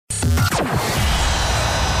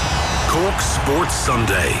Corks Sports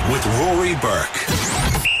Sunday with Rory Burke.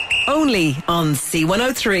 Only on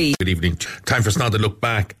C103. Good evening. Time for us now to look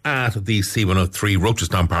back at the C103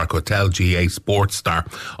 Rochestown Park Hotel GAA Sports Star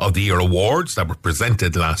of the Year Awards that were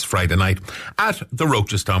presented last Friday night at the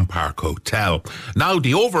Rochestown Park Hotel. Now,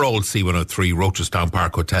 the overall C103 Rochestown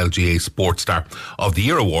Park Hotel GAA Sports Star of the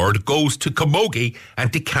Year Award goes to Camogie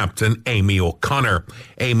and to Captain Amy O'Connor.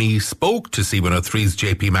 Amy spoke to C103's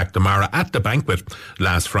JP McNamara at the banquet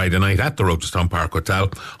last Friday night at the Rochestown Park Hotel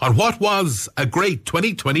on what was a great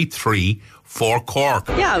 2023 for Cork.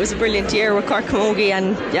 Yeah, it was a brilliant year with Cork Camogie,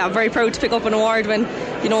 and yeah, very proud to pick up an award when,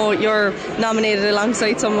 you know, you're nominated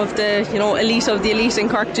alongside some of the, you know, elite of the elite in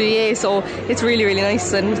Cork GAA. So it's really, really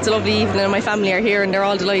nice, and it's a lovely evening, and my family are here and they're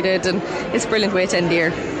all delighted, and it's a brilliant way to end the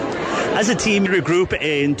year. As a team, you regroup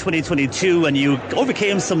in 2022 and you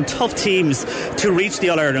overcame some tough teams to reach the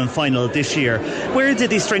All-Ireland final this year. Where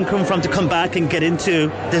did the strength come from to come back and get into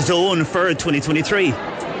the zone for 2023?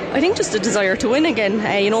 I think just a desire to win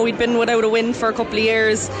again. You know, we'd been without a win for a couple of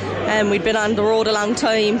years, and we'd been on the road a long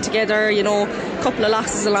time together, you know, a couple of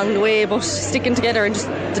losses along the way, but sticking together and just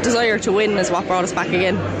the desire to win is what brought us back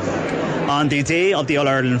again. On the day of the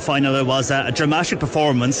All-Ireland final, it was a dramatic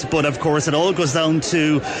performance, but of course it all goes down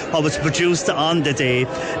to what was produced on the day.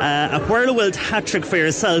 A whirlwind hat-trick for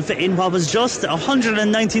yourself in what was just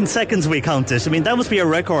 119 seconds we counted. I mean, that must be a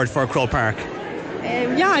record for Croke Park.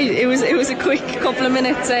 Yeah, it was a quick couple of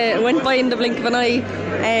minutes. It went by in the blink of an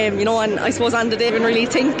eye, you know, and I suppose on the day I didn't really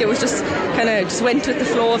think. It was just kind of just went with the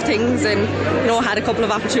flow of things, and, you know, had a couple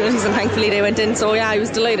of opportunities and thankfully they went in. So yeah, I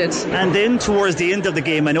was delighted. And then towards the end of the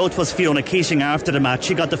game, I know it was Fiona Keating after the match,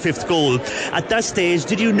 she got the 5th goal. At that stage,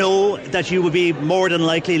 did you know that you would be more than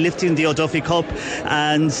likely lifting the O'Duffy Cup,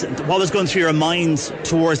 and what was going through your mind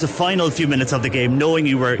towards the final few minutes of the game, knowing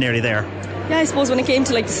you were nearly there? Yeah, I suppose when it came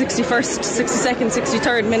to like the 61st, 62nd,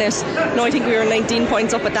 63rd minute, I think we were 19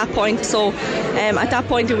 points up at that point. So at that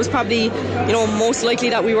point it was probably, you know, most likely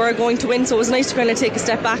that we were going to win. So it was nice to kind of take a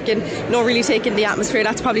step back and, you know, really take in the atmosphere.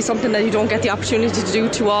 That's probably something that you don't get the opportunity to do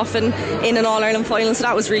too often in an All-Ireland final. So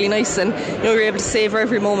that was really nice, and, you know, we were able to savour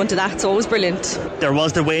every moment of that. So it was brilliant. There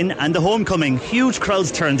was the win and the homecoming. Huge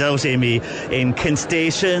crowds turned out, Amy, in Kent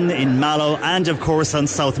Station, in Mallow, and of course on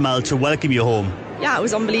South Mall to welcome you home. Yeah, it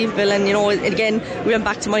was unbelievable, and, you know, again, we went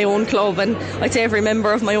back to my own club, and I'd say every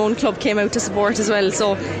member of my own club came out to support as well,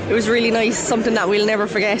 so it was really nice, something that we'll never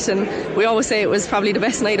forget, and we always say it was probably the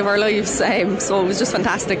best night of our lives, so it was just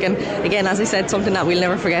fantastic, and again, as I said, something that we'll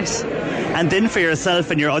never forget. And then for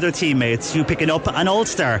yourself and your other teammates, you picking up an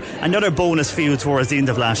All-Star, another bonus for you towards the end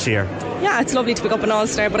of last year. Yeah, it's lovely to pick up an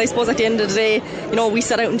All-Star, but I suppose at the end of the day, you know, we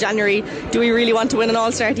set out in January, do we really want to win an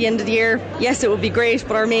All-Star at the end of the year? Yes, it would be great,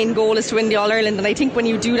 but our main goal is to win the All-Ireland, and I think when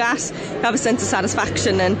you do that, you have a sense of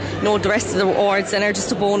satisfaction, and, you know, the rest of the awards then are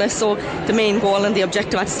just a bonus. So the main goal and the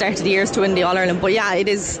objective at the start of the year is to win the All-Ireland. But yeah,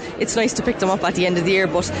 it's nice to pick them up at the end of the year,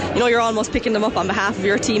 but, you know, you're almost picking them up on behalf of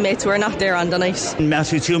your teammates who are not there on the night.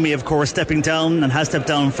 Matthew Toomey, of course, stepping down and has stepped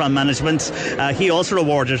down from management. He also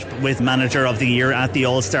awarded with Manager of the Year at the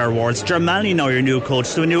All-Star Awards. Germany now your new coach,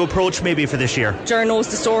 so a new approach maybe for this year. Ger knows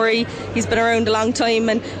the story, he's been around a long time,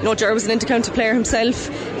 and, you know, Ger was an inter-county player himself.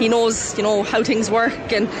 He knows, you know, how things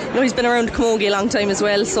work, and, you know, he's been around Camogie a long time as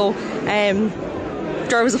well, so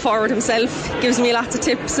Ger was a forward himself, gives me lots of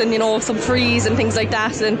tips and, you know, some frees and things like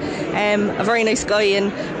that, and a very nice guy,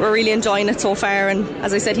 and we're really enjoying it so far. And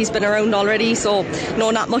as I said, he's been around already, so, you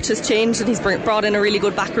know, not much has changed, and he's brought in a really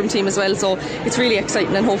good backroom team as well, so it's really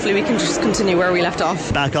exciting, and hopefully we can just continue where we left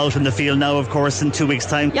off. Back out on the field now, of course, in 2 weeks'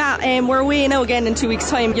 time. Yeah, we're away now again in 2 weeks'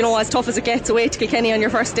 time, you know, as tough as it gets away to Kilkenny on your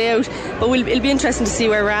first day out, but it'll be interesting to see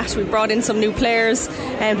where we're at. We've brought in some new players,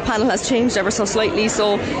 and the panel has changed ever so slightly,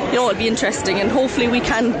 so, you know, it'll be interesting, and hopefully we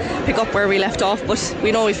can pick up where we left off, but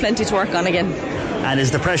we know we've plenty to work on again. And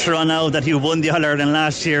is the pressure on now that you won the All-Ireland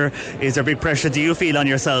last year? Is there big pressure do you feel on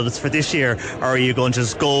yourselves for this year, or are you going to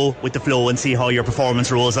just go with the flow and see how your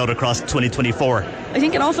performance rolls out across 2024? I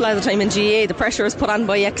think an awful lot of the time in GAA the pressure is put on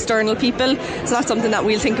by external people. It's not something that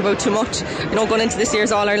we'll think about too much. You know, going into this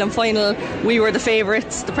year's All-Ireland final, we were the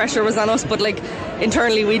favourites, the pressure was on us, but like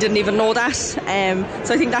internally we didn't even know that, so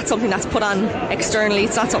I think that's something that's put on externally.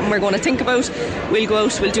 It's not something we're going to think about. We'll go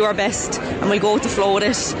out, we'll do our best, and we'll go with the flow with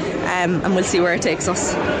it, and we'll see where it takes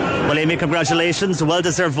us. Well, Amy, congratulations, well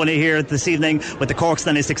deserved winner here this evening with the Corks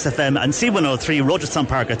 96 FM and C103 Rochestown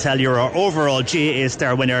Park Hotel. You're our overall GAA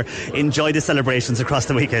star winner. Enjoy the celebrations across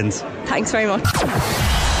the weekend. Thanks very much.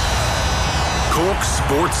 Corks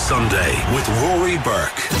Sports Sunday with Rory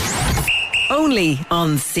Burke. Only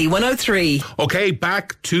on C103. Okay,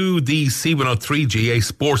 back to the C103 GAA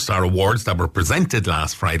Sports Star Awards that were presented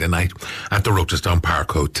last Friday night at the Rochestown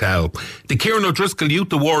Park Hotel. The Kieran O'Driscoll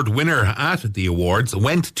Youth Award winner at the awards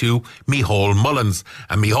went to Micheál Mullins,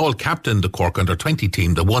 and Micheál captained the Cork Under-20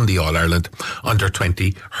 team that won the All-Ireland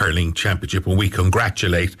Under-20 Hurling Championship, and we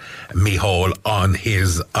congratulate Micheál on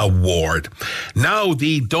his award. Now,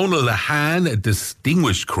 the Donald Lehane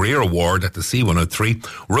Distinguished Career Award at the C103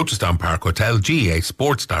 Rochestown Park Hotel GAA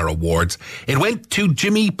Sports Star Awards. It went to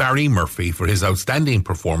Jimmy Barry Murphy for his outstanding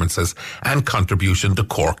performances and contribution to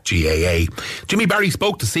Cork GAA. Jimmy Barry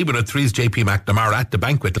spoke to C103's JP McNamara at the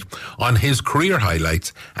banquet on his career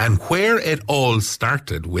highlights and where it all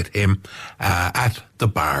started with him at the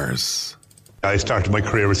bars. I started my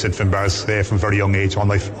career with St. Finn Bars from a very young age. All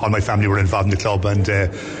my family were involved in the club, and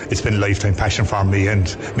it's been a lifetime passion for me,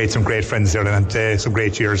 and made some great friends there and some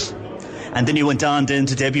great years. And then you went on then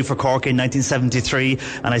to debut for Cork in 1973,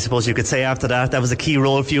 and I suppose you could say after that was a key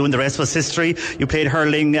role for you, and the rest was history. You played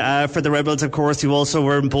hurling for the Rebels, of course. You also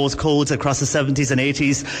were in both codes across the 70s and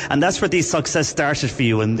 80s, and that's where the success started for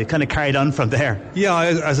you, and it kind of carried on from there. Yeah,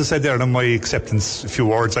 as I said there in my acceptance few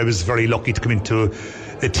words, I was very lucky to come into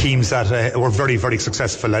the teams that were very, very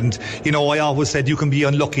successful. And, you know, I always said you can be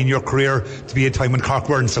unlucky in your career to be a time when Cork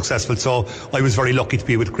weren't successful. So I was very lucky to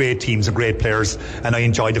be with great teams and great players, and I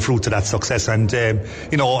enjoyed the fruits of that success. And,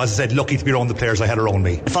 you know, as I said, lucky to be around the players I had around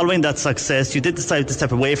me. Following that success, you did decide to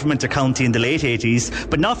step away from Intercounty in the late 80s,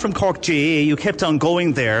 but not from Cork GAA. You kept on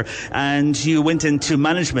going there, and you went into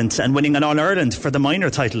management and winning an All-Ireland for the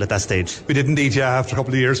minor title at that stage. We did indeed, yeah. After a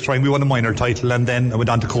couple of years trying, we won a minor title, and then I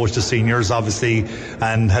went on to coach the seniors, obviously,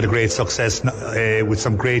 and had a great success with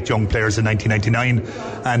some great young players in 1999,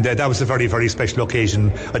 and that was a very, very special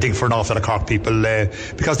occasion, I think, for an awful lot of Cork people,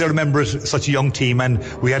 because they remember such a young team, and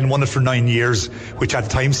we hadn't won it for 9 years, which at the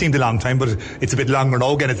time seemed a long time, but it's a bit longer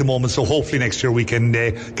now again at the moment, so hopefully next year we can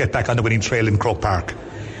get back on the winning trail in Croke Park.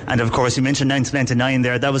 And of course, you mentioned 1999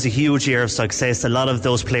 there. That was a huge year of success. A lot of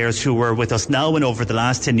those players who were with us now and over the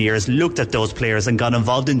last 10 years looked at those players and got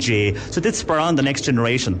involved in GAA. So it did spur on the next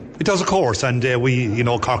generation. It does, of course. And we, you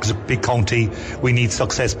know, Cork is a big county. We need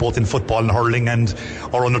success both in football and hurling. And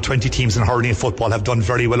our under-20 teams in hurling and football have done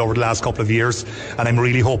very well over the last couple of years. And I'm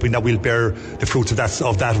really hoping that we'll bear the fruits of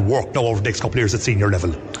that work now over the next couple of years at senior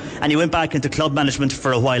level. And you went back into club management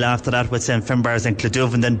for a while after that with St. Finbarrs and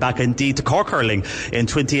Clodove, and then back indeed to Cork Hurling in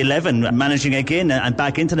 2011, managing again and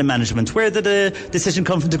back into the management. Where did the decision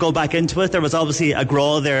come from to go back into it? There was obviously a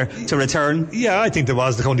draw there to return. Yeah, I think there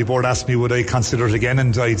was. The county board asked me would I consider it again,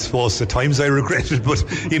 and I suppose at times I regret it,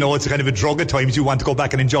 but you know, it's a kind of a drug at times. You want to go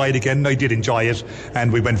back and enjoy it again. I did enjoy it,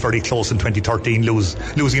 and we went very close in 2013,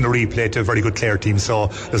 losing a replay to a very good Clare team, so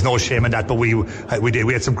there's no shame in that, but we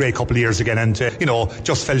had some great couple of years again, and you know,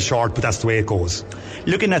 just fell short, but that's the way it goes.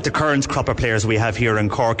 Looking at the current crop of players we have here in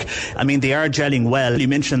Cork, I mean, they are gelling well. You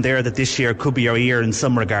mentioned there that this year could be our year in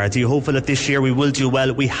some regards. Are you hopeful that this year we will do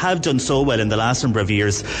well? We have done so well in the last number of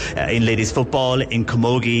years in ladies football, in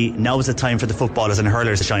camogie. Now is the time for the footballers and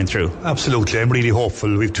hurlers to shine through. Absolutely, I'm really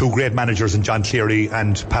hopeful. We've two great managers in John Cleary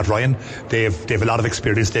and Pat Ryan. They've a lot of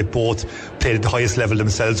experience. They've both played at the highest level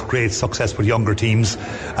themselves, great success with younger teams,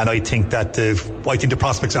 and I think that the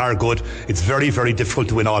prospects are good. It's very, very difficult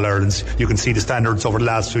to win All Irelands. You can see the standards over the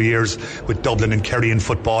last 2 years with Dublin and Kerry in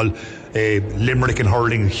football, Limerick and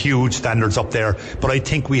hurling, huge standards up there. But I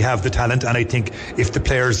think we have the talent, and I think if the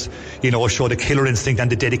players, you know, show the killer instinct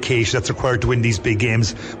and the dedication that's required to win these big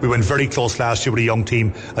games. We went very close last year with a young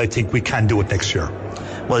team. I think we can do it next year.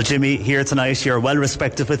 Well, Jimmy, here tonight, you're well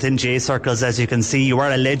respected within GAA circles, as you can see. You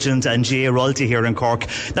are a legend and GAA royalty here in Cork.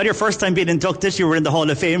 Not your first time being inducted. You were in the Hall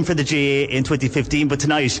of Fame for the GAA in 2015, but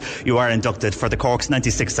tonight you are inducted for the Corks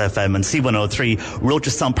 96 FM and C103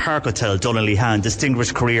 Rochestown Park Hotel Donald Lehane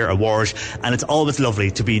Distinguished Career Award, and it's always lovely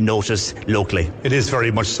to be noticed locally. It is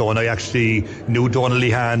very much so, and I actually knew Donald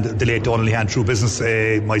Lehane, the late Donald Lehane, through business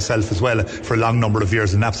myself as well for a long number of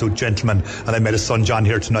years. An absolute gentleman, and I met his son John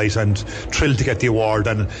here tonight, and thrilled to get the award.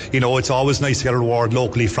 And you know, it's always nice to get a reward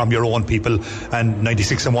locally from your own people, and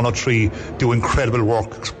 96 and 103 do incredible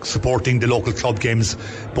work supporting the local club games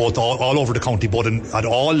both all over the county, but at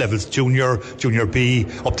all levels, junior B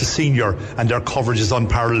up to senior, and their coverage is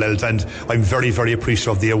unparalleled, and I'm very, very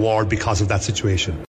appreciative of the award because of that situation.